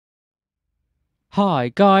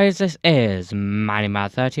Hi guys, this is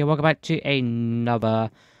MannyMad30. Welcome back to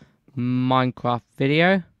another Minecraft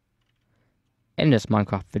video. In this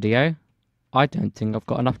Minecraft video, I don't think I've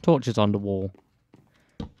got enough torches on the wall.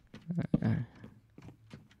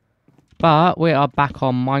 But we are back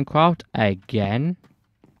on Minecraft again.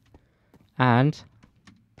 And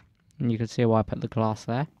you can see why I put the glass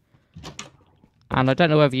there. And I don't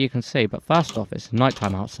know whether you can see, but first off, it's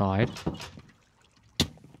nighttime outside.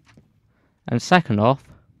 And second off,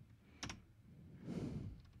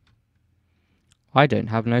 I don't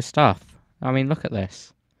have no stuff. I mean, look at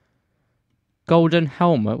this. Golden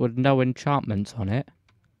helmet with no enchantments on it.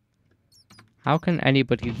 How can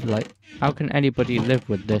anybody live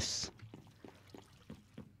with this?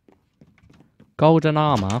 Golden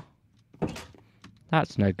armor?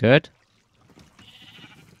 That's no good.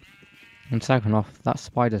 And second off, that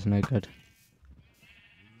spider's no good.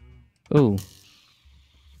 Ooh.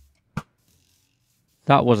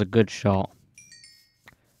 That was a good shot.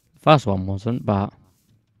 First one wasn't, but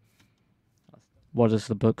what does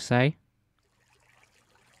the book say?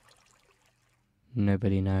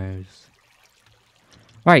 Nobody knows.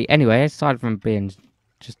 Right, anyway, aside from being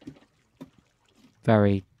just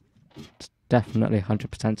very definitely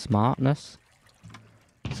 100% smartness.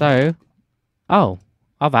 So, oh,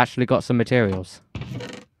 I've actually got some materials.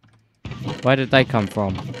 Where did they come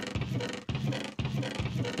from?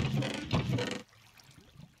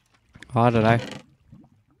 I don't know.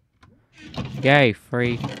 Yay,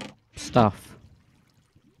 free stuff.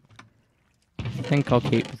 I think I'll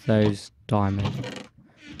keep those diamonds.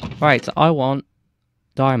 Right, so I want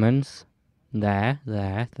diamonds there.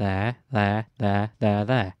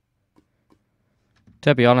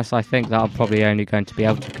 To be honest, I think that I'm probably only going to be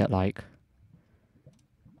able to get like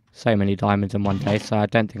so many diamonds in one day, so I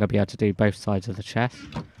don't think I'll be able to do both sides of the chest.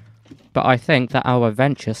 But I think that our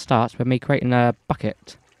adventure starts with me creating a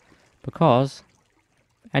bucket. Because,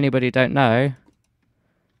 anybody don't know,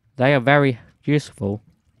 they are very useful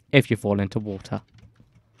if you fall into water.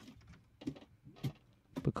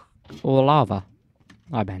 Or lava,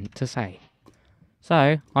 I meant to say.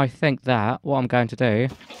 So, I think that what I'm going to do,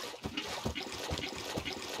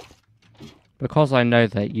 because I know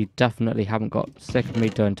that you definitely haven't got sick of me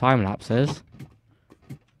doing time lapses,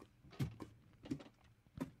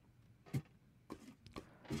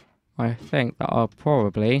 I think that I'll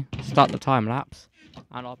probably start the time lapse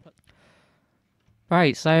and I'll put...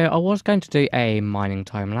 Right, so I was going to do a mining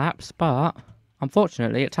time lapse, but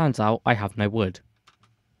unfortunately it turns out I have no wood.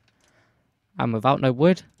 And without no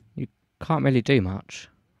wood, you can't really do much.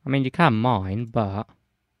 I mean, you can mine, but...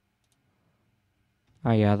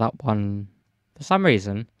 Oh yeah, that one... For some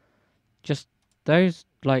reason, just those,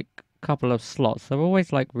 like, couple of slots, they're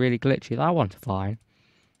always, like, really glitchy. That one's fine.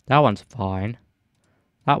 That one's fine.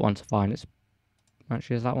 That one's fine. It's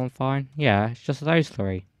actually, is that one fine? Yeah, it's just those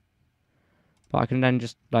three. But I can then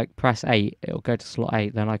just like press 8. It'll go to slot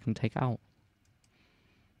 8. Then I can take it out.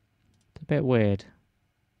 It's a bit weird.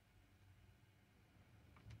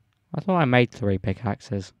 I thought I made 3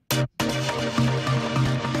 pickaxes.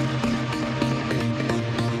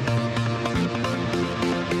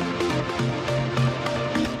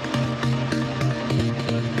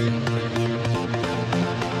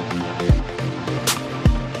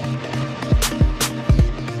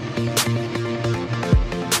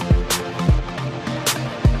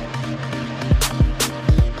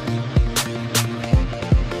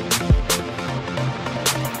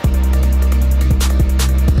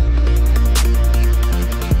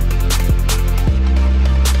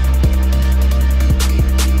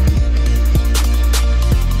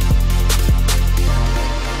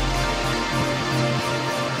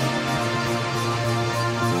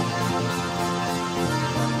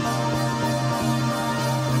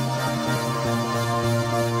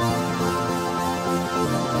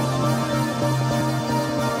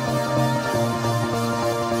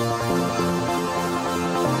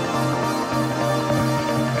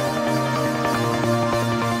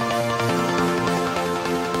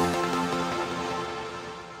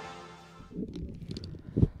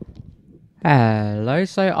 Hello,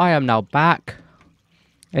 so I am now back.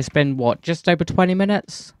 It's been, what, just over 20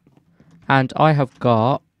 minutes? And I have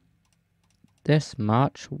got this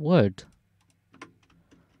much wood.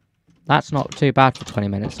 That's not too bad for 20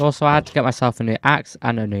 minutes. Also, I had to get myself a new axe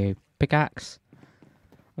and a new pickaxe.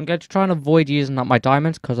 I'm going to try and avoid using up my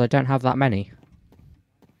diamonds because I don't have that many.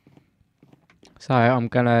 So, I'm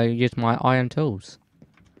going to use my iron tools.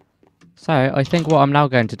 So, I think what I'm now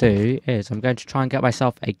going to do is I'm going to try and get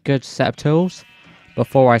myself a good set of tools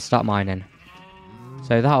before I start mining.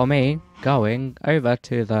 So that'll mean going over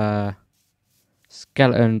to the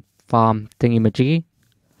skeleton farm thingy-majiggy.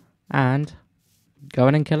 And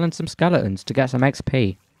going and killing some skeletons to get some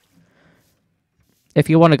XP. If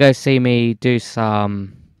you want to go see me do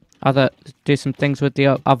some things with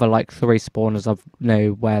the other like 3 spawners, I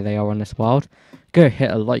know where they are on this world, go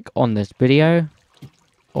hit a like on this video,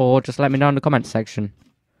 or just let me know in the comment section,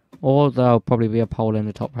 or there'll probably be a poll in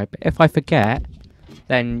the top right. But if I forget,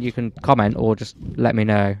 then you can comment or just let me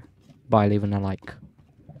know by leaving a like.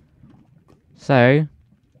 So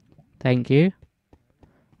thank you,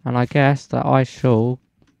 and I guess that I shall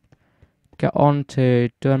get on to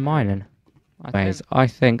doing mining. Anyways, I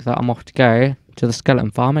think that I'm off to go to the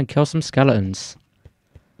skeleton farm and kill some skeletons.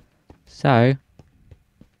 So,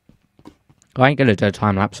 I ain't gonna do a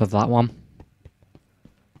time lapse of that one.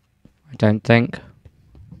 I don't think.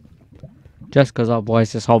 Just because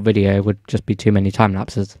otherwise this whole video would just be too many time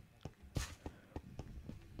lapses.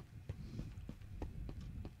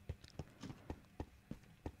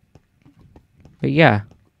 But yeah.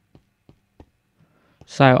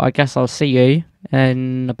 So I guess I'll see you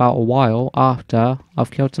in about a while after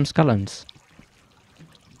I've killed some skeletons.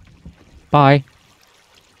 Bye.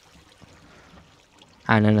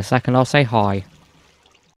 And in a second I'll say hi.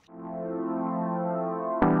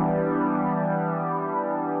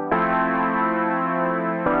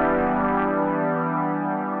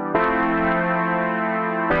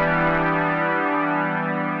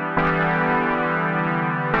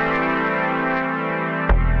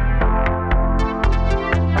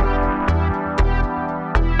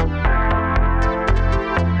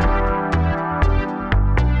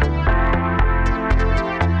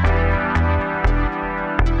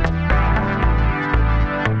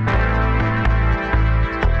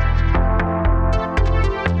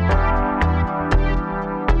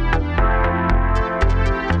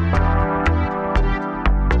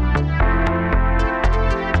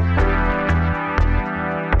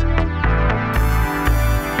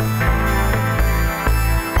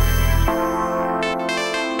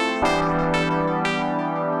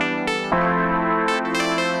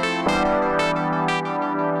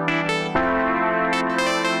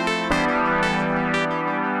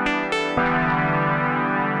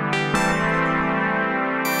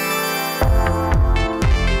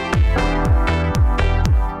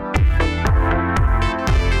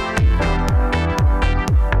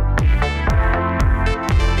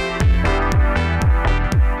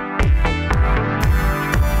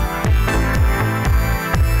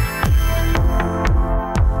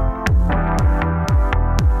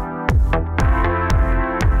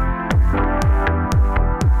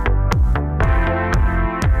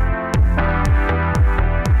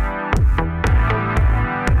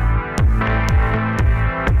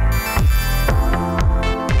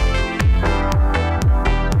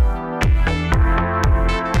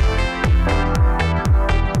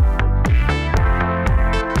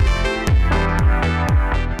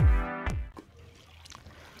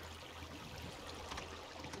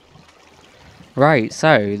 Right,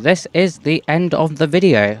 so this is the end of the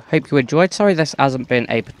video. Hope you enjoyed. Sorry this hasn't been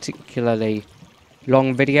a particularly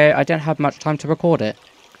long video. I don't have much time to record it.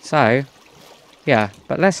 So, yeah,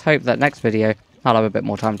 but let's hope that next video I'll have a bit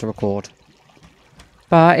more time to record.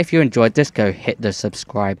 But if you enjoyed this, go hit the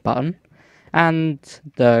subscribe button and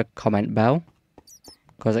the comment bell,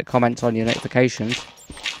 because it comments on your notifications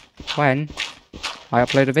when I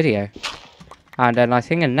upload a video. And then I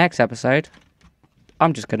think in the next episode,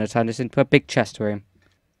 I'm just going to turn this into a big chest room.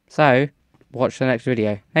 So, watch the next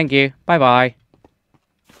video. Thank you. Bye bye.